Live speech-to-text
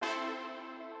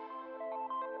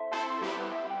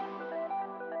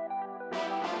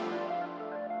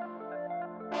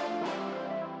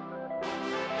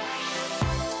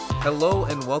Hello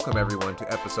and welcome everyone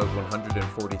to episode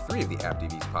 143 of the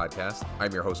AppDV's podcast.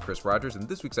 I'm your host Chris Rogers, and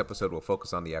this week's episode will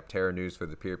focus on the Aptera news for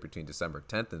the period between December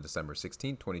 10th and December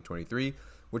 16th, 2023,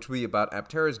 which will be about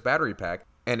Aptera's battery pack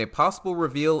and a possible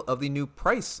reveal of the new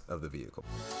price of the vehicle.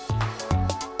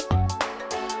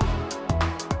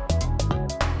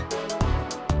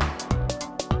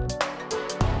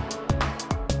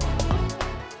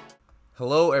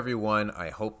 Hello everyone, I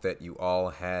hope that you all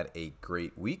had a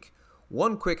great week.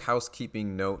 One quick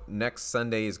housekeeping note, next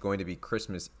Sunday is going to be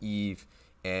Christmas Eve,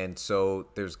 and so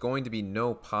there's going to be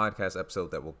no podcast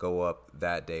episode that will go up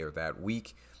that day or that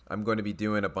week. I'm going to be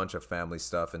doing a bunch of family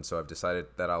stuff, and so I've decided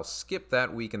that I'll skip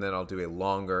that week, and then I'll do a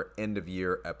longer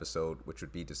end-of-year episode, which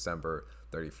would be December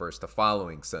 31st, the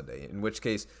following Sunday, in which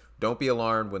case, don't be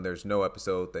alarmed when there's no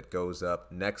episode that goes up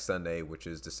next Sunday, which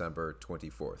is December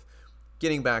 24th.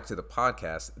 Getting back to the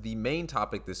podcast, the main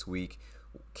topic this week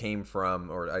came from,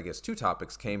 or I guess two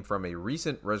topics came from a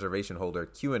recent reservation holder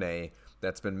Q&A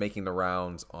that's been making the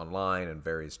rounds online and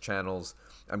various channels.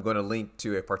 I'm going to link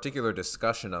to a particular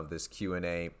discussion of this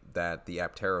Q&A that the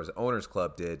Aptera's Owners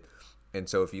Club did. And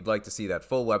so if you'd like to see that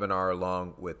full webinar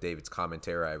along with David's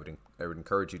commentary, I would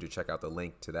encourage you to check out the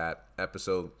link to that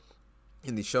episode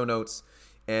in the show notes.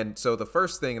 And so the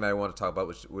first thing that I want to talk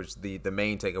about, which the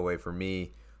main takeaway for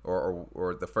me,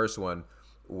 or the first one,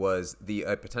 was the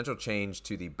potential change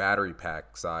to the battery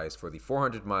pack size for the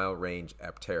 400-mile range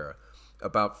Aptera.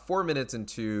 About 4 minutes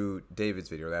into David's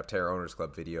video, the Aptera Owners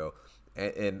Club video,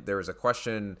 and there was a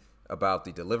question about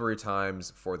the delivery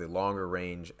times for the longer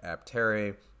range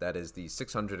Aptera, that is the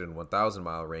 600 and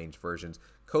 1,000-mile range versions.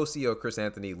 Co-CEO Chris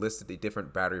Anthony listed the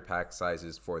different battery pack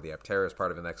sizes for the Aptera as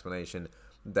part of an explanation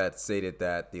that stated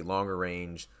that the longer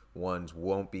range ones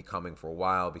won't be coming for a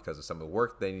while because of some of the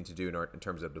work they need to do in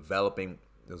terms of developing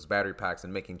those battery packs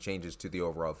and making changes to the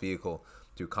overall vehicle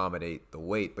to accommodate the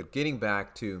weight. But getting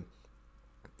back to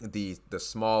the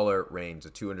smaller range,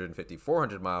 the 250,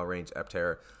 400-mile range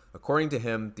Aptera, according to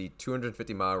him, the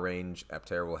 250-mile range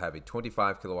Aptera will have a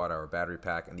 25 kilowatt-hour battery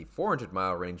pack, and the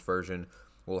 400-mile range version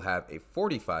will have a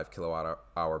 45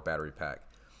 kilowatt-hour battery pack.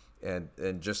 And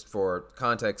just for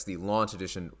context, the launch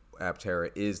edition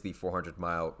Aptera is the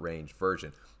 400-mile range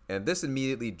version. And this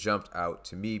immediately jumped out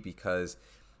to me because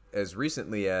as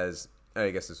recently as, I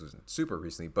guess this wasn't super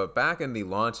recently, but back in the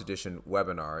launch edition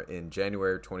webinar in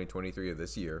January 2023 of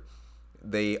this year,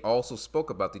 they also spoke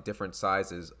about the different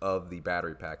sizes of the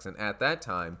battery packs. And at that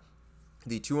time,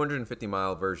 the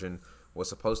 250-mile version was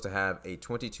supposed to have a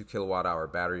 22 kilowatt-hour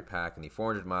battery pack, and the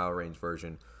 400-mile range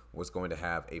version was going to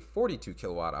have a 42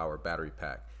 kilowatt-hour battery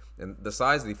pack. And the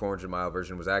size of the 400-mile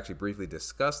version was actually briefly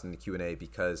discussed in the Q&A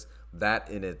because that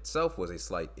in itself was a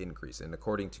slight increase. And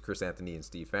according to Chris Anthony and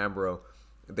Steve Fambro,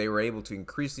 they were able to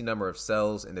increase the number of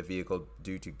cells in the vehicle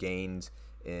due to gains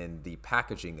in the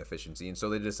packaging efficiency. And so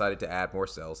they decided to add more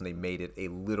cells, and they made it a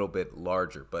little bit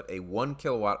larger. But a 1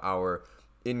 kilowatt-hour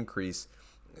increase,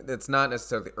 that's not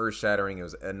necessarily earth-shattering. It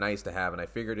was nice to have, and I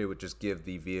figured it would just give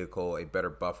the vehicle a better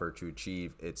buffer to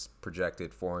achieve its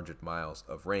projected 400 miles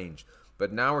of range.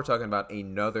 But now we're talking about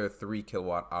another 3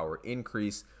 kilowatt-hour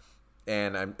increase,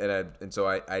 and so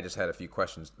I just had a few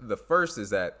questions. The first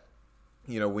is that,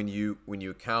 when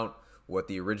you count what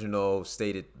the original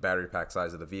stated battery pack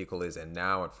size of the vehicle is, and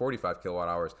now at 45 kilowatt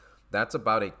hours, that's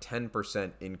about a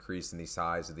 10% increase in the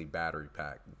size of the battery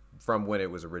pack from when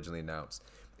it was originally announced.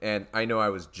 And I know I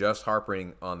was just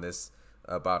harping on this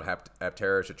about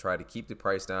Aptera should try to keep the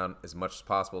price down as much as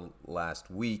possible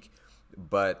last week,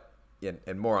 but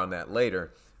and more on that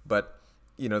later. But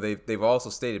they've also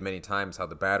stated many times how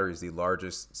the battery is the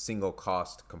largest single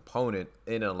cost component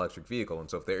in an electric vehicle, and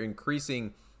so if they're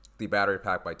increasing the battery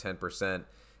pack by 10%,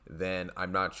 then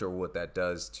I'm not sure what that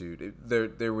does to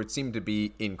there would seem to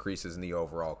be increases in the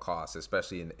overall cost,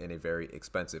 especially in a very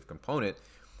expensive component.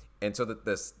 And so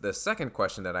the second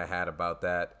question that I had about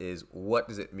that is, what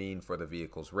does it mean for the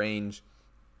vehicle's range?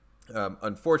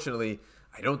 Unfortunately,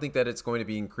 I don't think that it's going to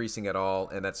be increasing at all,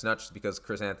 and that's not just because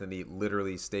Chris Anthony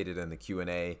literally stated in the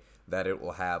Q&A that it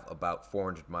will have about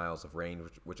 400 miles of range,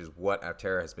 which is what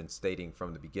Aptera has been stating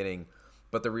from the beginning.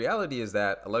 But the reality is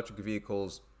that electric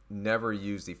vehicles never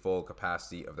use the full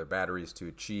capacity of their batteries to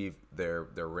achieve their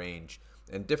range.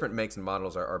 And different makes and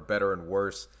models are better and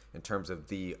worse in terms of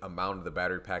the amount of the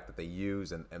battery pack that they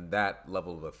use and that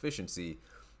level of efficiency.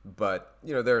 But,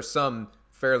 there are some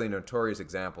fairly notorious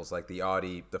examples like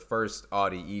the first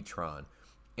Audi e-tron.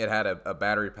 It had a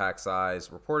battery pack size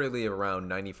reportedly of around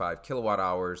 95 kilowatt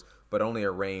hours, but only a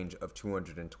range of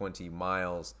 220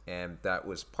 miles. And that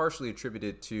was partially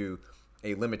attributed to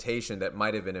a limitation that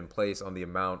might have been in place on the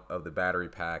amount of the battery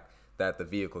pack that the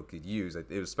vehicle could use. It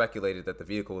was speculated that the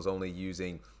vehicle was only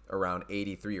using around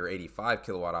 83 or 85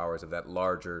 kilowatt hours of that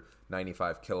larger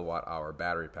 95 kilowatt hour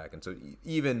battery pack. And so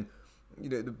even,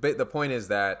 the point is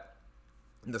that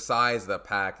the size of the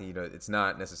pack, it's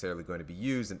not necessarily going to be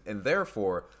used. And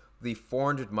therefore, the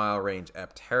 400-mile range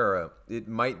Aptera, it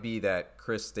might be that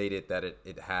Chris stated that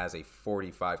it has a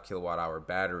 45 kilowatt hour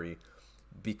battery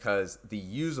because the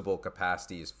usable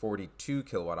capacity is 42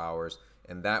 kilowatt hours,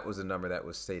 and that was a number that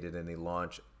was stated in the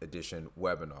launch edition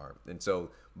webinar. And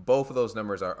so both of those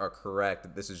numbers are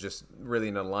correct. This is just really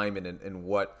an alignment in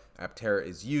what Aptera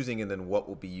is using and then what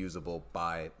will be usable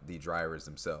by the drivers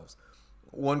themselves.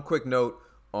 One quick note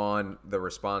on the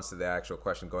response to the actual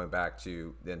question, going back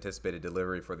to the anticipated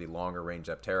delivery for the longer range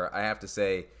Aptera, I have to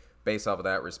say, based off of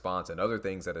that response and other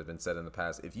things that have been said in the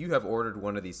past, if you have ordered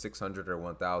one of these 600 or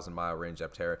 1,000 mile range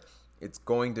Aptera, it's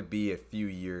going to be a few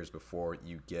years before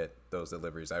you get those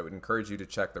deliveries. I would encourage you to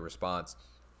check the response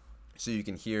so you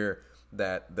can hear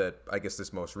I guess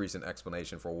this most recent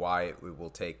explanation for why it will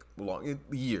take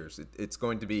years. It's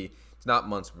not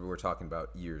months, but we're talking about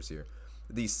years here.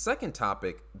 The second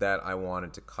topic that I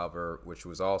wanted to cover, which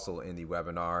was also in the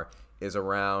webinar, is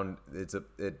around,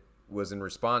 it was in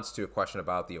response to a question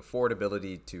about the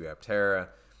affordability to Aptera,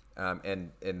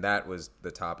 and that was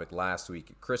the topic last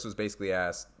week. Chris was basically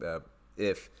asked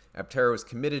if Aptera was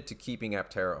committed to keeping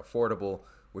Aptera affordable,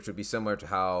 which would be similar to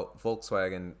how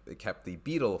Volkswagen kept the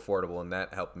Beetle affordable, and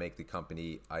that helped make the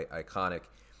company iconic.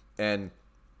 And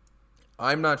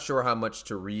I'm not sure how much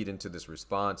to read into this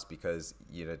response because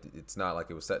it's not like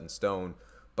it was set in stone.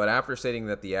 But after stating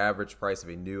that the average price of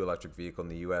a new electric vehicle in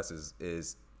the U.S.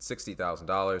 is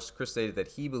 $60,000, Chris stated that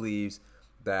he believes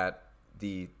that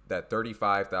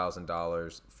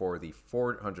 $35,000 for the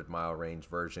 400-mile range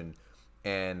version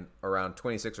and around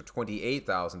 $26,000 or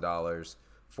 $28,000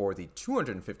 for the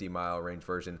 250-mile range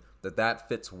version, that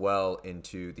fits well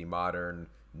into the modern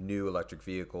new electric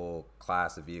vehicle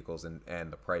class of vehicles and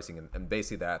the pricing, and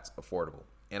basically that's affordable.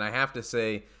 And I have to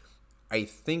say, I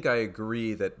think I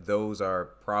agree that those are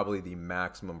probably the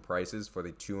maximum prices for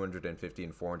the 250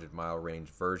 and 400 mile range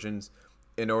versions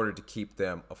in order to keep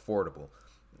them affordable.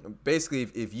 Basically,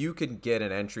 if you can get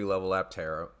an entry-level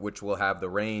Aptera, which will have the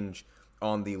range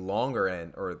on the longer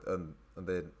end, or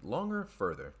the longer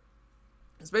further,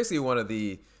 it's basically one of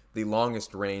the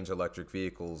longest range electric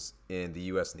vehicles in the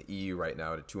US and the EU right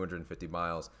now at 250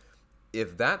 miles.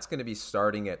 If that's going to be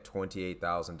starting at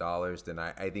 $28,000, then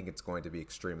I think it's going to be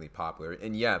extremely popular.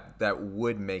 And yeah, that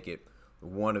would make it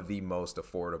one of the most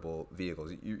affordable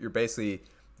vehicles. You're basically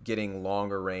getting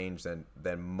longer range than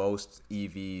most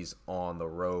EVs on the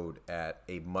road at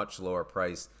a much lower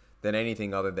price than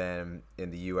anything other than in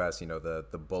the US,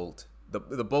 the Bolt.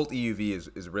 The Bolt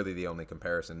EUV is really the only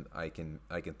comparison I can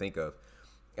think of.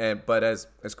 But as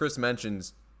Chris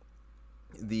mentions,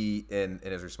 in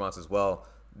his response as well,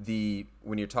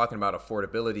 when you're talking about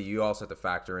affordability, you also have to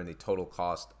factor in the total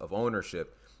cost of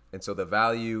ownership. And so the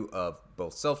value of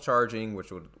both self-charging,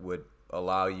 which would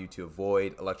allow you to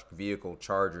avoid electric vehicle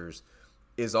chargers,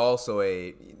 is also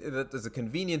there's a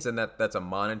convenience, and that's a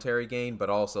monetary gain, but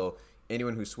also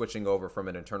anyone who's switching over from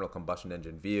an internal combustion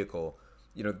engine vehicle,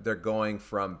 they're going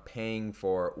from paying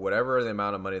for whatever the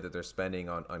amount of money that they're spending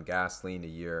on gasoline a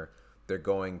year, they're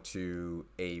going to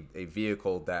a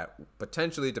vehicle that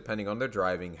potentially, depending on their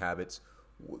driving habits,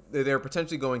 they're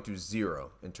potentially going to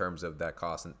zero in terms of that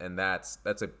cost. And that's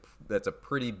a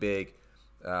pretty big,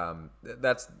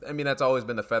 that's always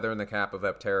been the feather in the cap of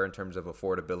Aptera in terms of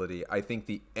affordability. I think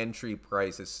the entry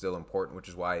price is still important, which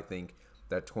is why I think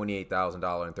that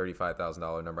 $28,000 and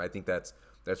 $35,000 number, I think that's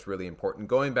really important.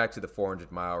 Going back to the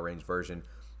 400-mile range version,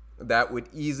 that would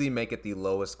easily make it the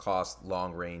lowest cost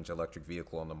long-range electric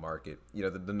vehicle on the market.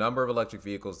 The number of electric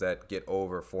vehicles that get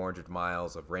over 400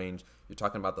 miles of range, you're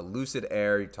talking about the Lucid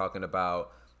Air, you're talking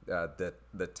about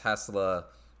the Tesla,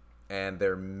 and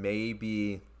there may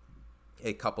be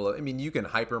a couple of, you can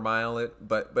hypermile it,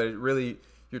 but it really,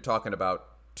 you're talking about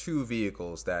two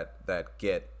vehicles that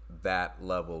get that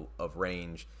level of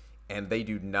range. And they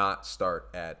do not start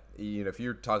at, if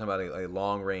you're talking about a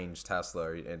long-range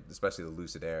Tesla, and especially the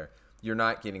Lucid Air, you're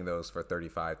not getting those for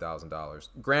 $35,000.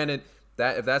 Granted,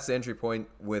 that if that's the entry point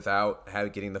without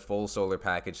getting the full solar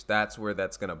package, that's where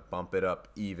that's going to bump it up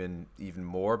even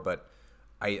more. But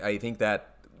I think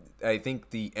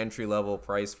the entry-level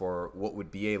price for what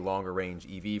would be a longer-range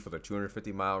EV for the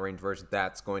 250-mile range version,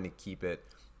 that's going to keep it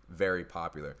very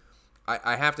popular.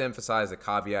 I have to emphasize the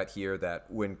caveat here that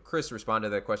when Chris responded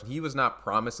to that question, he was not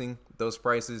promising those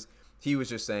prices. He was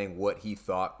just saying what he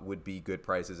thought would be good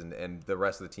prices, and the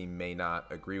rest of the team may not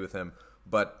agree with him.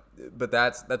 But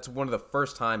that's one of the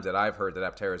first times that I've heard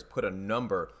that Aptera has put a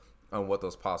number on what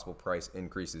those possible price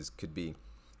increases could be.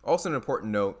 Also, an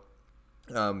important note,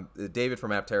 David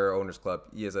from Aptera Owners Club,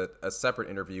 he has a separate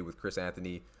interview with Chris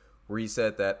Anthony where he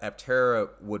said that Aptera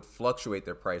would fluctuate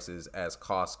their prices as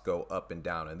costs go up and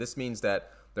down. And this means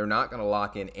that they're not going to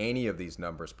lock in any of these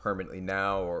numbers permanently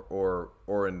now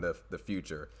or in the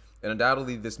future. And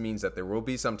undoubtedly, this means that there will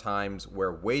be some times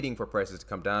where waiting for prices to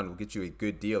come down will get you a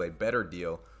good deal, a better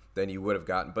deal than you would have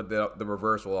gotten. But the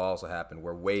reverse will also happen,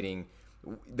 where waiting,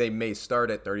 they may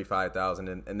start at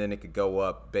 $35,000 and then it could go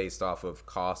up based off of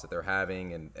costs that they're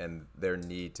having and their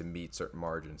need to meet certain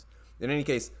margins. In any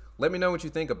case, let me know what you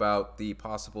think about the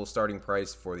possible starting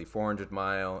price for the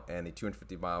 400-mile and the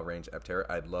 250-mile range Aptera.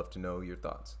 I'd love to know your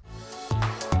thoughts.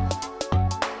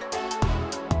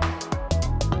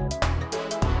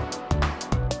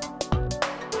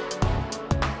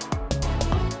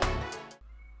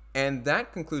 And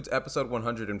that concludes episode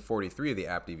 143 of the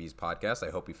AppDV's podcast. I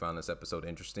hope you found this episode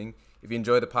interesting. If you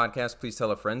enjoyed the podcast, please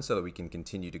tell a friend so that we can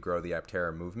continue to grow the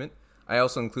Aptera movement. I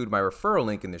also include my referral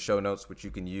link in the show notes, which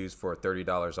you can use for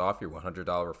 $30 off your $100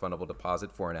 refundable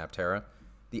deposit for an Aptera.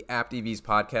 The AppDV's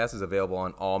podcast is available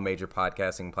on all major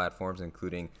podcasting platforms,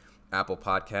 including Apple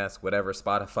Podcasts, whatever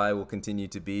Spotify will continue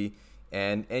to be,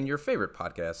 and your favorite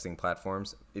podcasting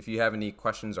platforms. If you have any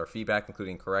questions or feedback,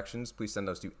 including corrections, please send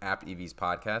those to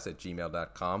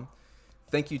appdvspodcast@gmail.com.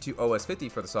 Thank you to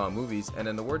OS50 for the song Movies, and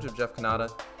in the words of Jeff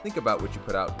Kanata, think about what you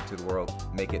put out into the world,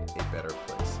 make it a better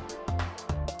place.